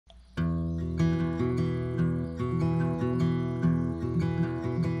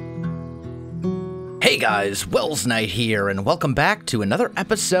Hey guys, Welsknight here, and welcome back to another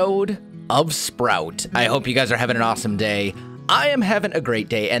episode of Sprout. I hope you guys are having an awesome day. I am having a great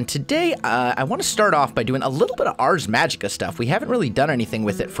day, and today I want to start off by doing a little bit of Ars Magica stuff. We haven't really done anything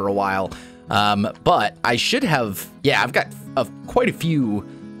with it for a while, but I should have, I've got quite a few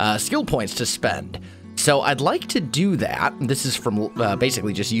skill points to spend. So I'd like to do that. This is from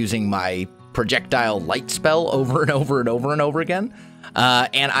basically just using my projectile light spell over and over and over and over again.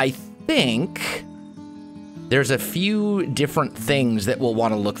 And I think there's a few different things that we'll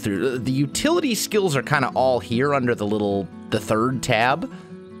want to look through. The utility skills are kind of all here under the third tab.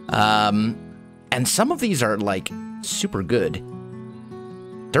 And some of these are like super good.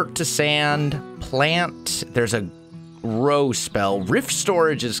 Dirt to sand, plant, there's a grow spell. Rift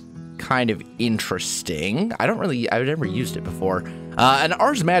storage is kind of interesting. I've never used it before. And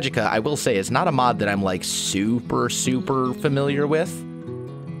Ars Magica, I will say, is not a mod that I'm like super familiar with.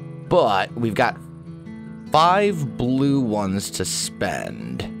 But we've got 5 blue ones to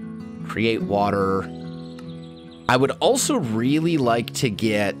spend. Create water. I would also really like to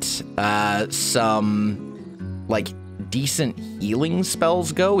get some like decent healing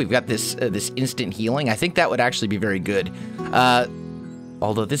spells go. We've got this instant healing. I think that would actually be very good.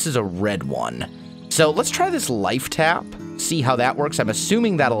 Although this is a red one. So let's try this life tap. See how that works. I'm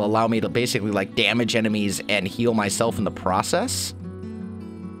assuming that'll allow me to basically like damage enemies and heal myself in the process.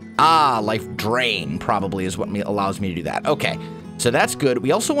 Life drain probably is what allows me to do that. Okay, so that's good.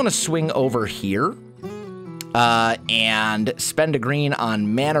 We also want to swing over here and spend a green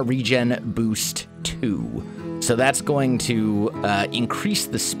on mana regen boost 2. So that's going to increase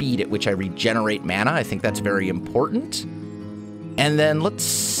the speed at which I regenerate mana. I think that's very important. And then let's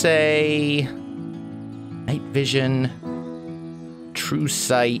say night vision, true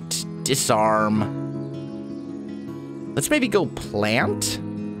sight, disarm. Let's maybe go plant,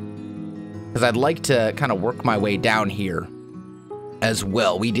 because I'd like to kind of work my way down here as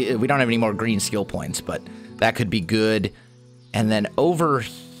well. We don't have any more green skill points, but that could be good. And then over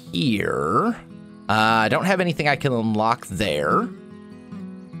here, I don't have anything I can unlock there.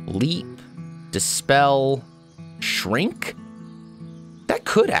 Leap, dispel, shrink. That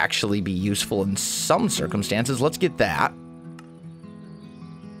could actually be useful in some circumstances. Let's get that.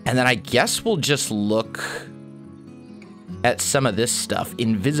 And then I guess we'll just look at some of this stuff.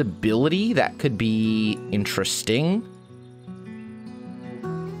 Invisibility, that could be interesting.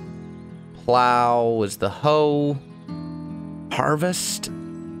 Plow is the hoe. Harvest.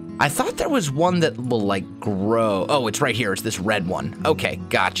 I thought there was one that will like grow. Oh, it's right here. It's this red one. Okay,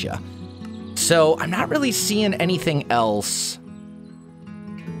 gotcha. So I'm not really seeing anything else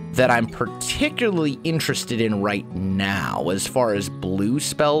that I'm particularly interested in right now as far as blue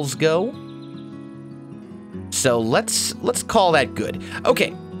spells go. So let's call that good.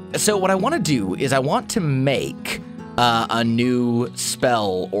 Okay, so what I want to do is I want to make a new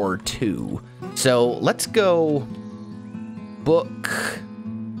spell or two. So let's go book.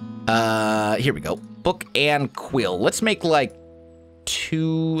 Here we go. Book and quill. Let's make like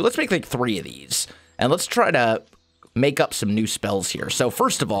 2. Let's make like 3 of these, and let's try to make up some new spells here. So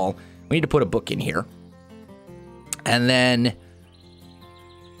first of all, we need to put a book in here, and then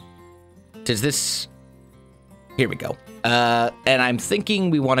does this? Here we go. And I'm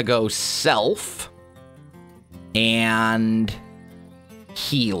thinking we want to go self and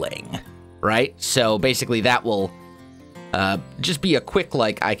healing, right? So basically that will just be a quick,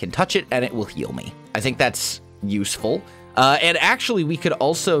 like, I can touch it and it will heal me. I think that's useful. And actually we could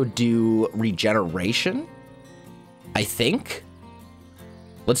also do regeneration, I think.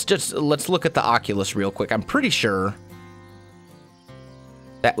 Let's look at the Oculus real quick. I'm pretty sure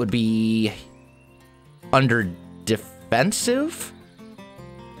that would be under defensive.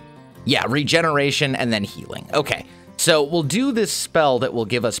 Yeah, regeneration and then healing. Okay, so we'll do this spell that will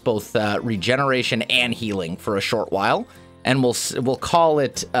give us both regeneration and healing for a short while, and we'll call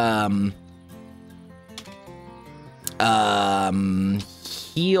it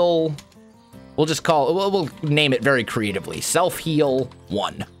heal. We'll just we'll name it very creatively. Self heal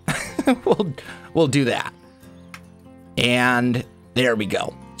 1. we'll do that, and there we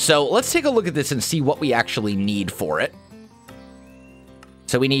go. So let's take a look at this and see what we actually need for it.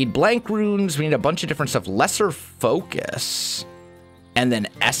 So we need blank runes, we need a bunch of different stuff. Lesser focus, and then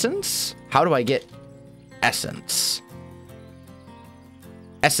essence. How do I get essence?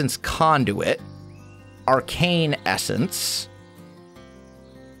 Essence conduit, arcane essence,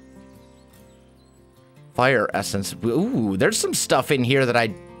 fire essence. Ooh, there's some stuff in here that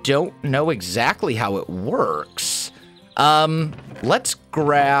I don't know exactly how it works. Let's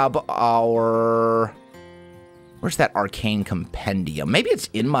grab our... Where's that arcane compendium? Maybe it's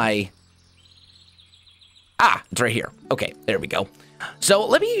in my... Ah, it's right here. Okay, there we go. So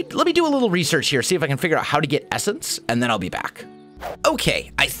let me do a little research here, see if I can figure out how to get essence, and then I'll be back.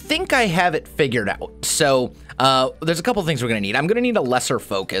 Okay, I think I have it figured out. So there's a couple things we're gonna need. I'm gonna need a lesser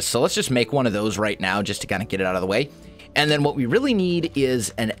focus, so let's just make one of those right now just to kind of get it out of the way. And then what we really need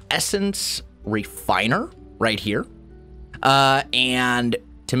is an essence refiner right here. And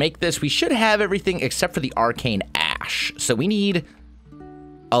to make this, we should have everything except for the arcane ash. So we need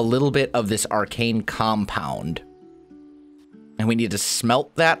a little bit of this arcane compound. And we need to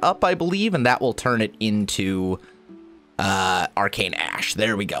smelt that up, I believe, and that will turn it into arcane ash.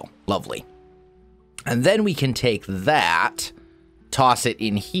 There we go. Lovely. And then we can take that, toss it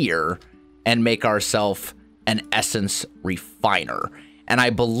in here, and make ourselves an essence refiner. And I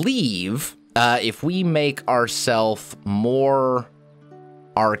believe if we make ourselves more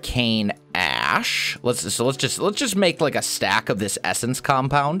arcane ash, let's just make like a stack of this essence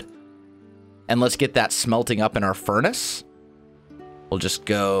compound, and let's get that smelting up in our furnace. We'll just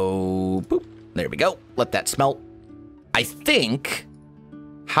go boop. There we go. Let that smelt. I think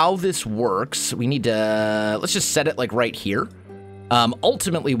how this works, we need to, let's just set it like right here.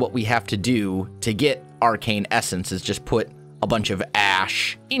 Ultimately, what we have to do to get arcane essence is just put a bunch of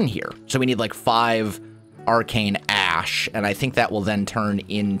ash in here. So we need like 5 arcane ash, and I think that will then turn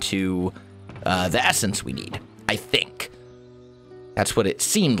into the essence we need. I think. That's what it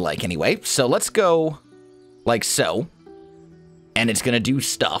seemed like anyway. So let's go like so. And it's gonna do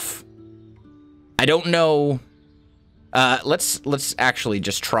stuff. I don't know. Let's actually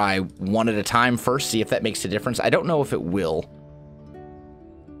just try one at a time first, see if that makes a difference. I don't know if it will.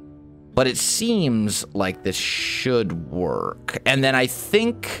 But it seems like this should work. And then I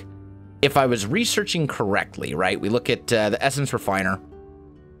think if I was researching correctly, right? We look at the essence refiner.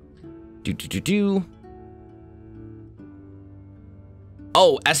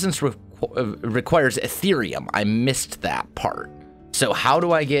 Oh, essence requires Ethereum. I missed that part. So how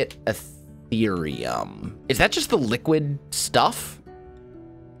do I get Ethereum? Is that just the liquid stuff?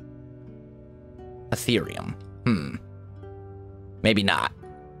 Ethereum. Maybe not.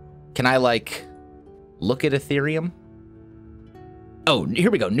 Can I, like, look at Ethereum? Oh,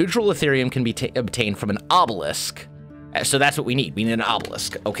 here we go. Neutral Ethereum can be obtained from an obelisk. So that's what we need. We need an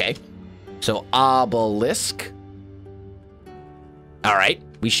obelisk. Okay. So obelisk. All right.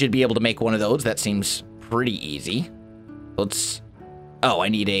 We should be able to make one of those. That seems pretty easy. Let's... Oh, I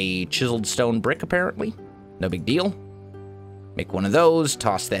need a chiseled stone brick, apparently. No big deal. Make one of those.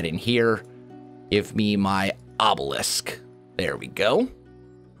 Toss that in here. Give me my obelisk. There we go.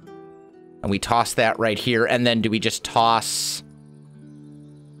 And we toss that right here. And then do we just toss...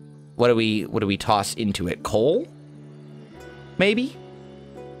 What do we toss into it? Coal? Maybe?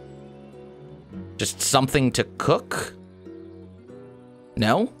 Just something to cook?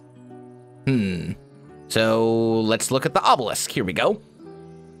 No? So let's look at the obelisk. Here we go.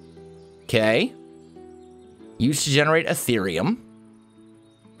 Okay. Used to generate Ethereum.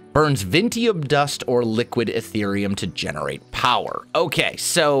 Burns Vintium dust or liquid Ethereum to generate power. Okay,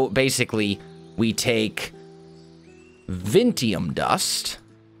 so basically we take Vintium dust,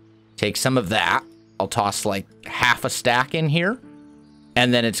 take some of that. I'll toss like half a stack in here,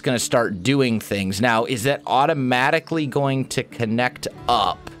 and then it's going to start doing things. Now, is that automatically going to connect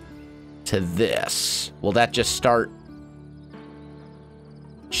up to this? Will that just start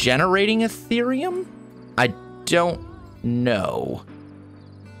generating Ethereum? I don't know.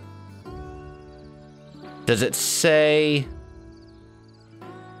 Does it say...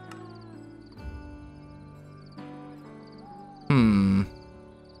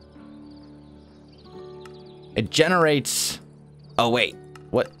 It generates... Oh, wait.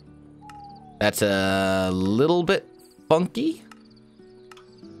 What? That's a little bit funky.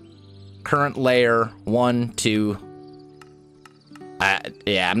 Current layer, 1, 2...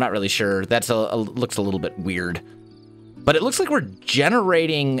 yeah, I'm not really sure. That's looks a little bit weird. But it looks like we're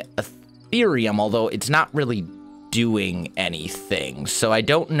generating Ethereum, although it's not really doing anything. So I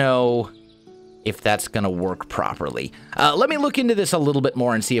don't know if that's going to work properly. Let me look into this a little bit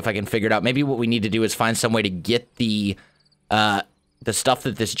more and see if I can figure it out. Maybe what we need to do is find some way to get the stuff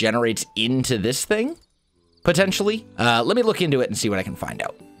that this generates into this thing, potentially. Let me look into it and see what I can find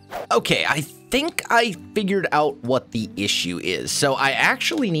out. Okay, I think I figured out what the issue is. So I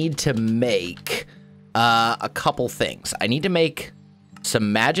actually need to make a couple things. I need to make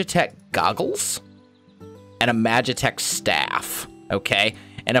some Magitech goggles and a Magitech staff, okay?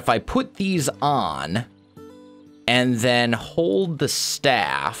 And if I put these on and then hold the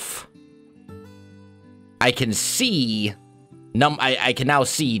staff, I can see, I can now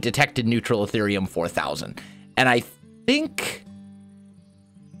see detected neutral Ethereum 4000. And I think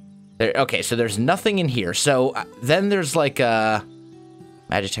Okay, so there's nothing in here. So then there's like a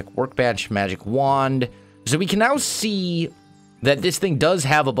Magitech Workbench, Magic Wand. So we can now see that this thing does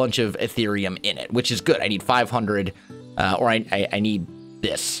have a bunch of Ethereum in it, which is good. I need 500, or I need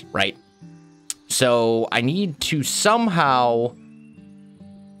this, right? So I need to somehow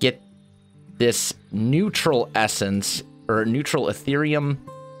get this neutral essence, or neutral Ethereum,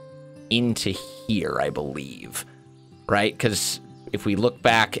 into here, I believe, right? Because if we look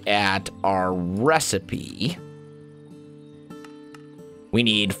back at our recipe, we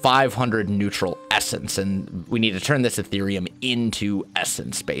need 500 neutral essence, and we need to turn this Ethereum into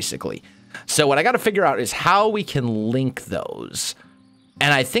essence, basically. So what I got to figure out is how we can link those.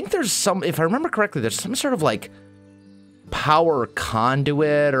 And I think there's some, if I remember correctly, there's some sort of like power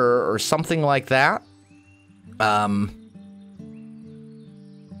conduit or something like that.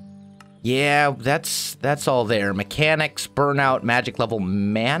 Yeah, that's all there. Mechanics, burnout, magic level,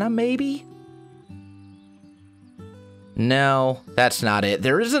 mana, maybe? No, that's not it.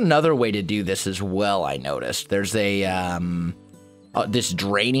 There is another way to do this as well, I noticed. There's a, this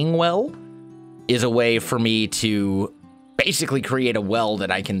draining well is a way for me to basically create a well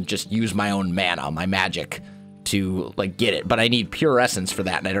that I can just use my own mana, my magic, to, like, get it. But I need pure essence for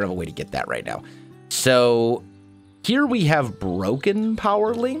that, and I don't have a way to get that right now. So here we have broken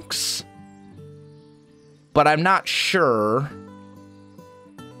power links, but I'm not sure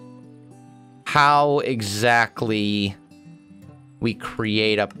how exactly we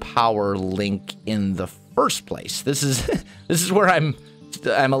create a power link in the first place. This is where I'm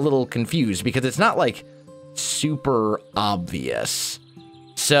a little confused, because it's not like super obvious.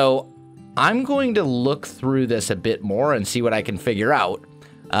 So I'm going to look through this a bit more and see what I can figure out.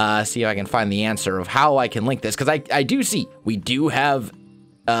 See if I can find the answer of how I can link this, because I do see we do have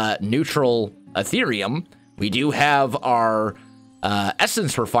neutral Ethereum. We do have our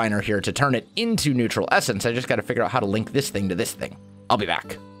essence refiner here to turn it into neutral essence. I just got to figure out how to link this thing to this thing. I'll be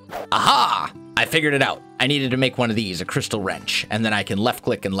back. Aha! I figured it out. I needed to make one of these, a crystal wrench, and then I can left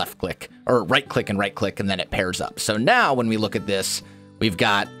click and left click, or right click, and then it pairs up. So now when we look at this, we've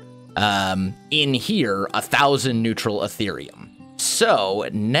got in here 1,000 neutral Ethereum. So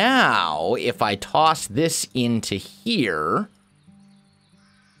now if I toss this into here,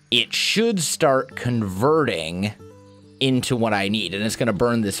 it should start converting into what I need, and it's going to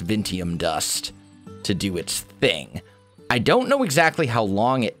burn this Vintium dust to do its thing. I don't know exactly how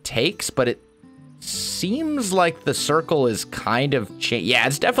long it takes, but it seems like the circle is kind of yeah,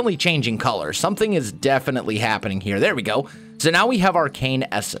 it's definitely changing color. Something is definitely happening here. There we go. So now we have arcane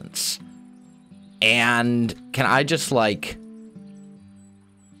essence. And can I just, like,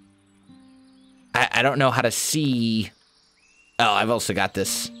 I don't know how to see. Oh, I've also got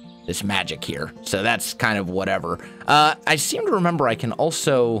this magic here, so that's kind of whatever. I seem to remember I can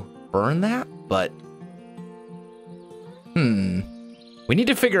also burn that, but we need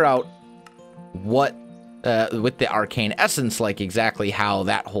to figure out what with the arcane essence, like, exactly how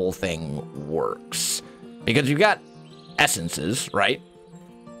that whole thing works, because you've got essences, right?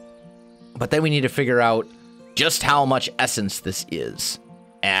 But then we need to figure out just how much essence this is,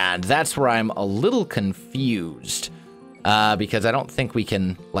 and that's where I'm a little confused. Because I don't think we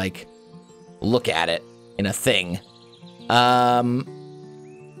can, like, look at it in a thing. But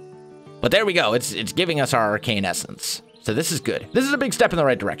there we go. It's giving us our arcane essence. So this is good. This is a big step in the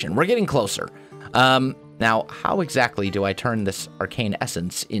right direction. We're getting closer. Now, how exactly do I turn this arcane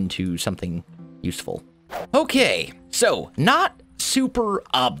essence into something useful? Okay, so not super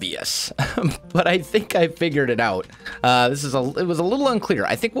obvious, but I think I figured it out. It was a little unclear.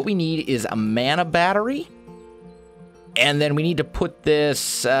 I think what we need is a mana battery. And then we need to put this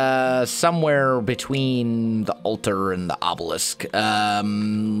somewhere between the altar and the obelisk.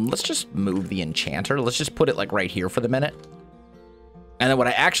 Let's just move the enchanter. Let's just put it, like, right here for the minute. And then what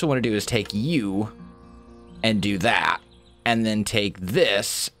I actually want to do is take you and do that. And then take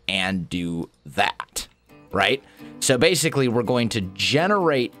this and do that, right? So basically we're going to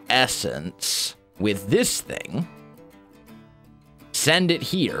generate essence with this thing. Send it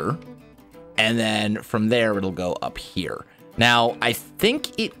here. And then from there, it'll go up here. Now, I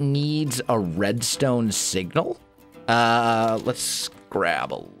think it needs a redstone signal. Let's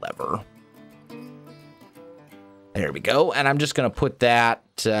grab a lever. There we go. And I'm just going to put that,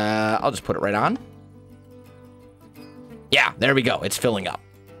 I'll just put it right on. Yeah, there we go. It's filling up.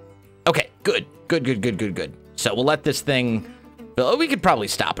 Okay, good. Good. So we'll let this thing, we could probably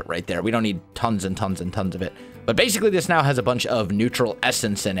stop it right there. We don't need tons and tons and tons of it. But basically, this now has a bunch of neutral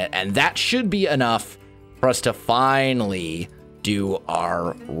essence in it, and that should be enough for us to finally do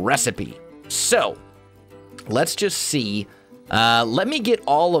our recipe. So let's just see Let me get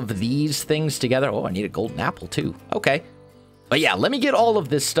all of these things together. Oh, I need a golden apple too. Okay. But yeah, let me get all of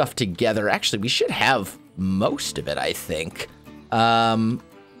this stuff together. Actually, we should have most of it, I think. Blank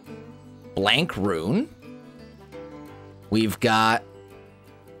rune. We've got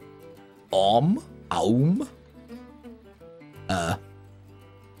Aum.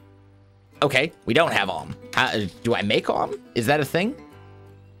 Okay, we don't have Aum. Do I make Aum? Is that a thing?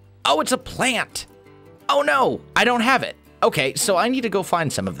 Oh, it's a plant. Oh no, I don't have it. Okay, so I need to go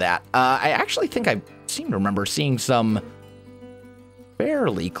find some of that. I actually think I seem to remember seeing some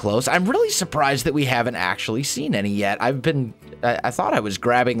fairly close. I'm really surprised that we haven't actually seen any yet. I thought I was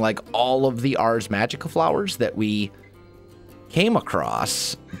grabbing like all of the Ars Magica flowers that we came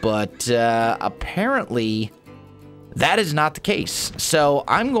across, but apparently that is not the case. So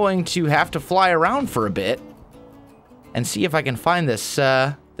I'm going to have to fly around for a bit and see if I can find this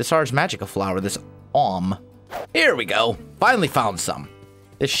this Ars Magica flower, this Aum. Here we go. Finally found some.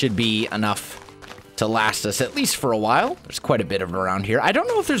 This should be enough to last us at least for a while. There's quite a bit of them around here. I don't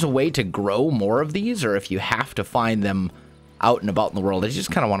know if there's a way to grow more of these or if you have to find them out and about in the world. I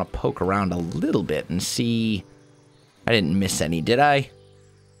just kind of want to poke around a little bit and see. I didn't miss any, did I?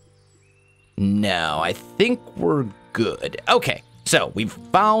 No, I think we're good. Okay, so we've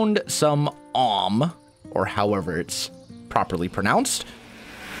found some Aum, or however it's properly pronounced.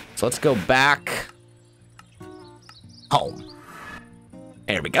 So let's go back home.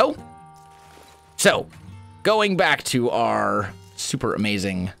 There we go. So, going back to our super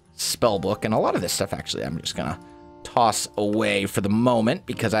amazing spell book, and a lot of this stuff actually I'm just gonna toss away for the moment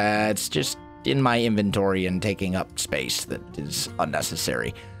because it's just in my inventory and taking up space that is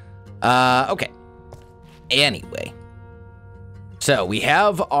unnecessary. Okay. Anyway. So, we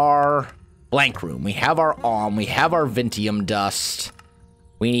have our blank room, we have our Aum, we have our Vintium dust.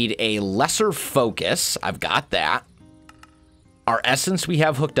 We need a lesser focus. I've got that. Our essence we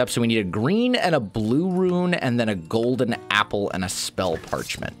have hooked up, so we need a green and a blue rune, and then a golden apple and a spell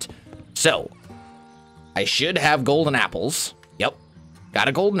parchment. So, I should have golden apples. Yep, got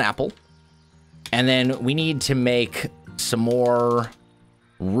a golden apple. And then we need to make some more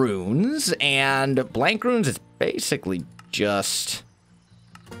runes, and blank runes is basically just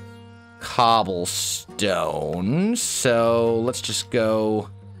cobblestone. So, let's just go.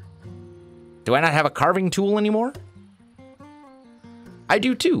 Do I not have a carving tool anymore? I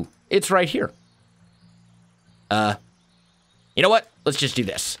do too. It's right here. You know what? Let's just do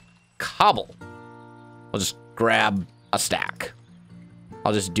this. Cobble. I'll just grab a stack.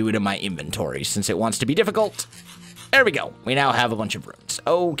 I'll just do it in my inventory since it wants to be difficult. There we go. We now have a bunch of runes.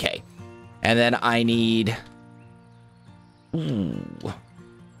 Okay. And then I need... Ooh.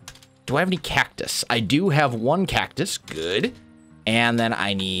 Do I have any cactus? I do have one cactus. Good. And then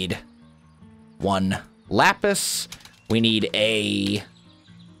I need one lapis. We need a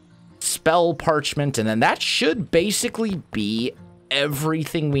spell parchment, and then that should basically be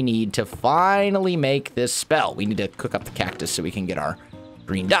everything we need to finally make this spell. We need to cook up the cactus so we can get our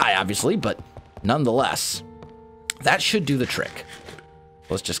green dye, obviously, but nonetheless, that should do the trick.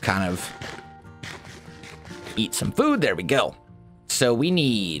 Let's just kind of eat some food. There we go. So we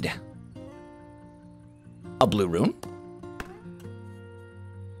need a blue rune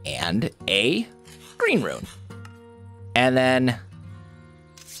and a green rune. And then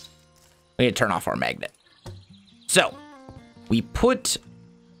we need to turn off our magnet. So we put,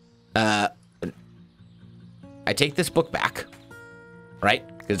 I take this book back, right?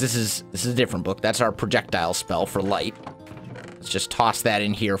 Because this is a different book. That's our projectile spell for light. Let's just toss that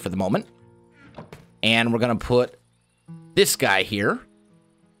in here for the moment. And we're going to put this guy here.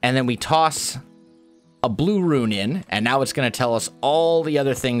 And then we toss a blue rune in. And now it's going to tell us all the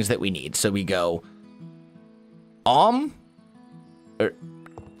other things that we need. So we go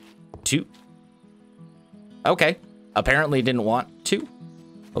two. Okay. Apparently didn't want to.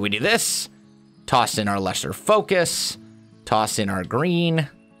 But we do this. Toss in our lesser focus. Toss in our green.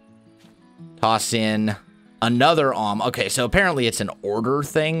 Toss in another Aum. Okay, so apparently it's an order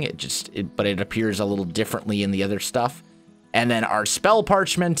thing. But it appears a little differently in the other stuff. And then our spell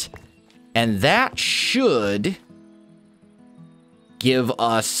parchment. And that should give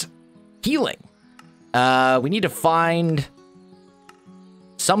us healing. We need to find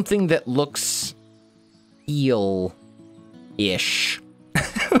something that looks heal-ish.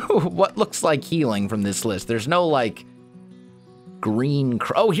 What looks like healing from this list? There's no, like, green...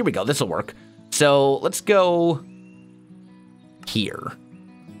 Oh, here we go. This'll work. So, let's go here.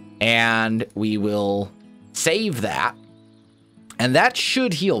 And we will save that. And that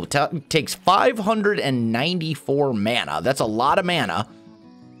should heal. It takes 594 mana. That's a lot of mana.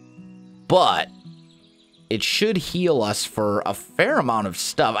 But it should heal us for a fair amount of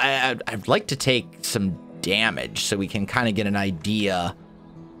stuff. I'd like to take some damage so we can kind of get an idea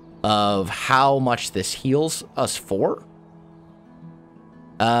of how much this heals us for.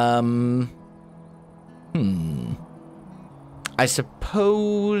 I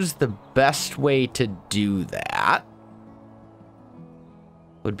suppose the best way to do that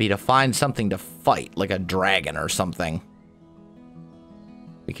would be to find something to fight, like a dragon or something.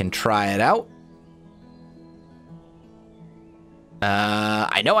 We can try it out.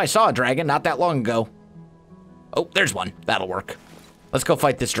 I know I saw a dragon not that long ago. Oh, there's one. That'll work. Let's go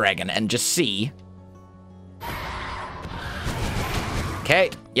fight this dragon and just see.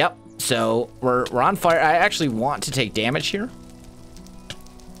 Okay, yep. So we're on fire. I actually want to take damage here.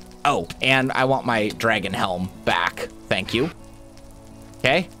 Oh, and I want my dragon helm back. Thank you.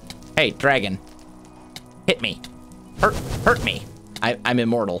 Okay. Hey, dragon. Hit me. Hurt me. I'm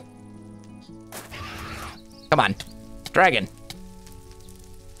immortal. Come on. Dragon.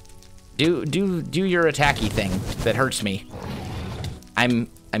 Do your attacky thing that hurts me. I'm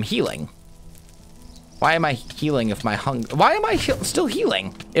healing. Why am I healing if my hunger... Why am I still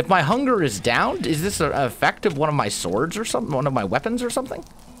healing? If my hunger is down? Is this an effect of one of my swords or something? One of my weapons or something?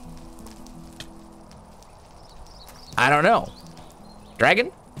 I don't know.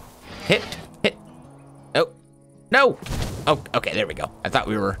 Dragon? Hit. Oh. No. Oh, okay, there we go. I thought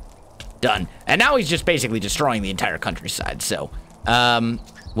we were done. And now he's just basically destroying the entire countryside, so...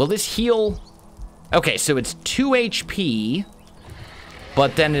 will this heal... Okay, so it's 2 HP...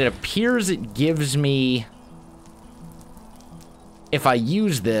 But then it appears it gives me, if I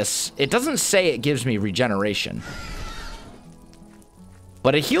use this, it doesn't say it gives me regeneration.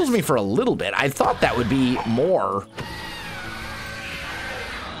 But it heals me for a little bit. I thought that would be more.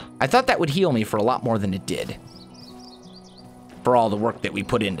 I thought that would heal me for a lot more than it did. For all the work that we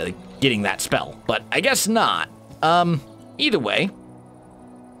put into getting that spell. But I guess not. Either way.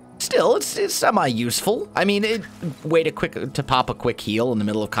 Still, it's semi-useful. I mean, way to pop a quick heal in the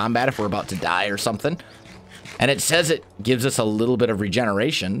middle of combat if we're about to die or something. And it says it gives us a little bit of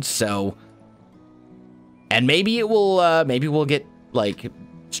regeneration, so... And maybe it will, maybe we'll get, like...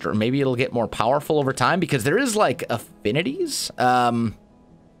 Maybe it'll get more powerful over time, because there is, like, affinities. Now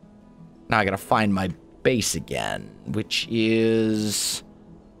I gotta find my base again, which is...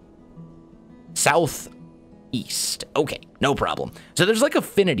 Southeast. Okay, no problem. So there's like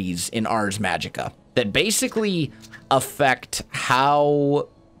affinities in Ars Magica that basically affect how,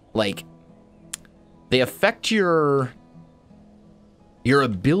 like, they affect your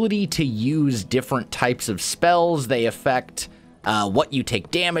ability to use different types of spells. They affect what you take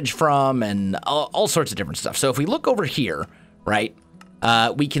damage from and all sorts of different stuff. So if we look over here, right,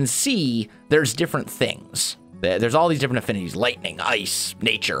 we can see there's different things. There's all these different affinities: lightning, ice,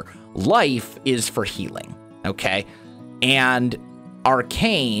 nature. Life is for healing. Okay, and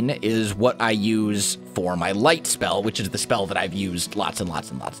arcane is what I use for my light spell, which is the spell that I've used lots and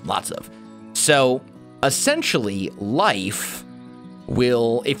lots and lots and lots of. So essentially, life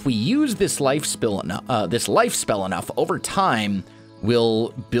will, if we use this life spell enough, over time, will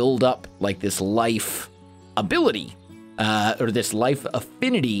build up like this life ability or this life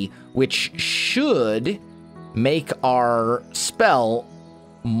affinity, which should make our spell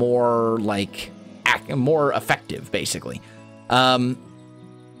more like more effective, basically. I'm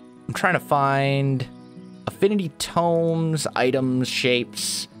trying to find affinity tomes, items,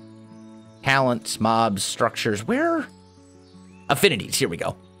 shapes, talents, mobs, structures. Where? Affinities. Here we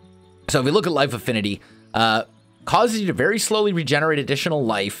go. So if we look at life affinity, causes you to very slowly regenerate additional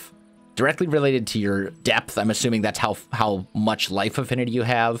life, directly related to your depth. I'm assuming that's how much life affinity you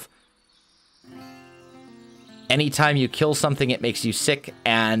have. Anytime you kill something, it makes you sick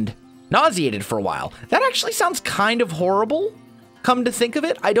and nauseated for a while. That actually sounds kind of horrible, come to think of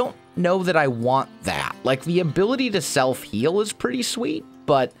it. I don't know that I want that. Like, the ability to self-heal is pretty sweet,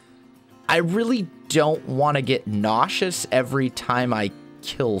 but I really don't want to get nauseous every time I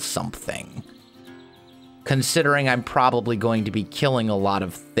kill something, considering I'm probably going to be killing a lot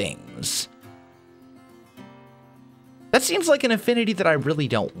of things. That seems like an affinity that I really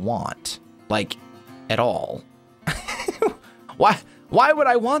don't want, like, at all. Why would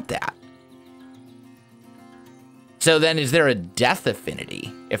I want that? So then, is there a death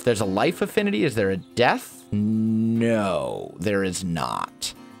affinity? If there's a life affinity, is there a death? No, there is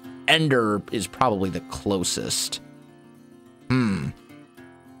not. Ender is probably the closest. So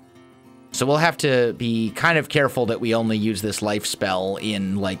we'll have to be kind of careful that we only use this life spell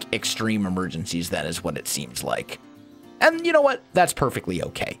in, like, extreme emergencies, then, is what it seems like. And you know what? That's perfectly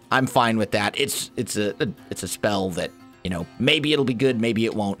okay. I'm fine with that. It's a spell that you know, maybe it'll be good, maybe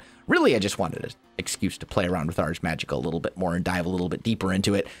it won't. Really, I just wanted an excuse to play around with Ars Magica a little bit more and dive a little bit deeper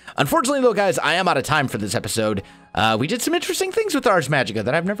into it. Unfortunately, though, guys, I am out of time for this episode. We did some interesting things with Ars Magica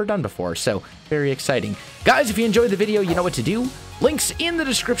that I've never done before, so very exciting. Guys, if you enjoyed the video, you know what to do. Links in the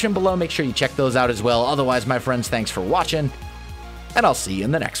description below. Make sure you check those out as well. Otherwise, my friends, thanks for watching, and I'll see you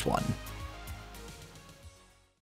in the next one.